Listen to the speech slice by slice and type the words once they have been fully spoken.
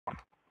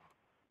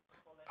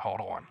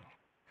Hold on.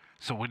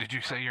 So what did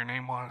you say your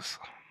name was?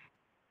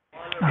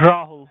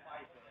 Rahul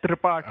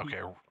Tripathi,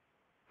 Okay.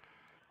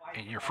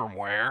 And you're from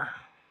where?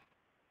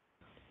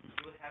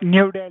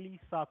 New Delhi,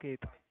 Saket.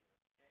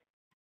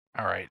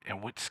 All right.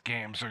 And what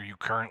scams are you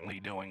currently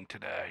doing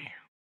today?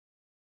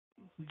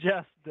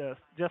 Just this,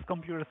 just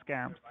computer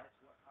scams.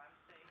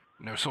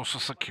 No social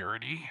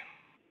security?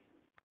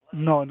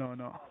 No, no,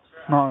 no,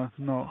 no,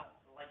 no.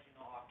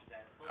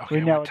 We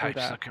Okay, never do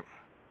that.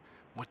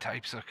 what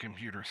types of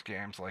computer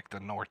scams like the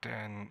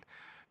Norton,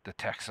 the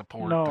tech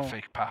support, the No,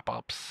 fake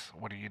pop-ups?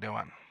 What are you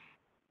doing?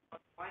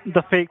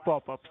 the fake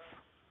pop-ups.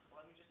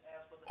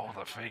 Oh,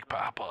 the fake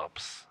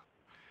pop-ups.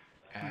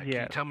 Can you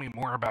Yes. tell me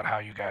more about how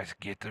you guys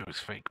get those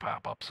fake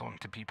pop-ups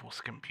onto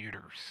people's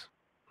computers?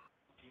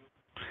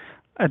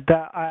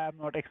 That I am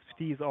not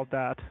expertise of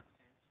that.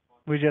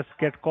 We just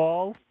get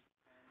calls,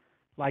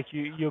 like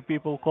you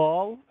people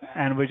call,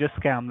 and we just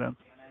scam them.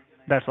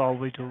 That's all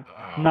we do.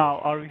 Oh, Now,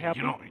 are you you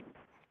happy? don't.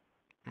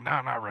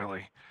 No, not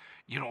really.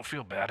 You don't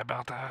feel bad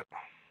about that?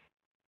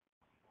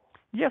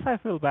 Yes, I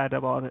feel bad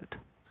about it.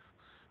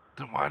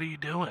 Then why do you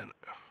do it?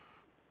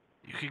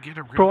 You could get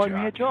a real Provide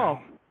me a job, you job.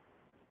 know.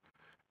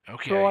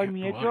 Okay, Provide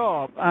me a well,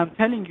 job. I'm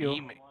telling you.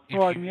 email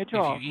Provide me a if you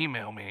job.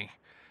 email me,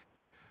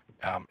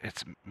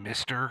 it's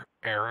Mr.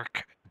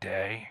 Eric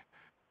Day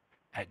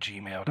at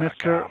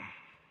Mr. gmail.com.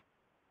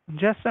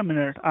 Just a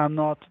minute. I'm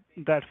not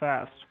that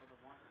fast.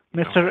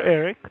 Mr. Okay.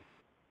 Eric,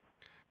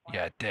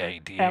 Yeah, Day,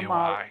 D A M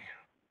R Y.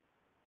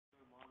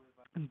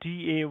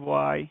 D A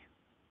Y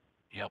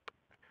Yep.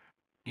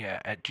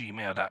 Yeah, at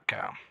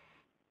gmail.com.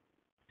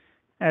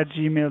 at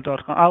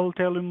gmail.com. I will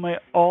tell you my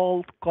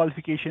all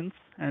qualifications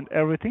and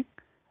everything,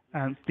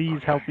 and please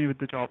Okay. help me with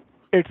the job.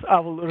 I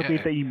will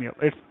repeat Yeah. the email.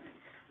 It's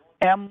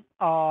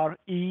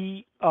MRERICDAY.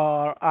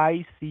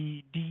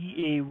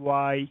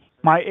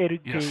 My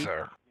Eric Yes, Day.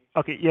 sir.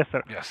 Okay, yes,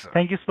 sir. Yes, sir.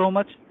 Thank you so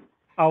much.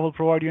 I will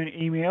provide you an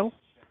email.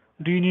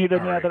 Do you need All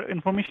any right. other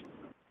information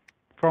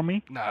from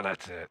me? No,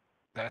 that's it.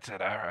 That's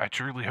it. I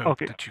truly hope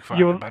Okay. that you You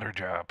find a will. better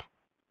job.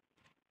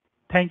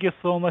 Thank you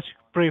so much.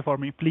 Pray for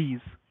me,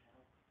 please.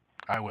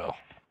 I will.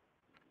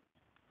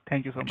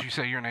 Thank you so Would much. you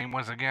say your name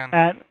was again?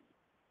 And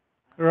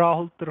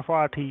Rahul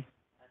Tripathi.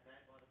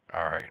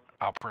 All right.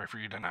 I'll pray for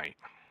you tonight.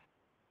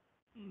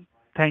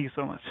 Thank you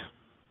so much.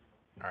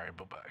 All right.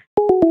 Bye bye.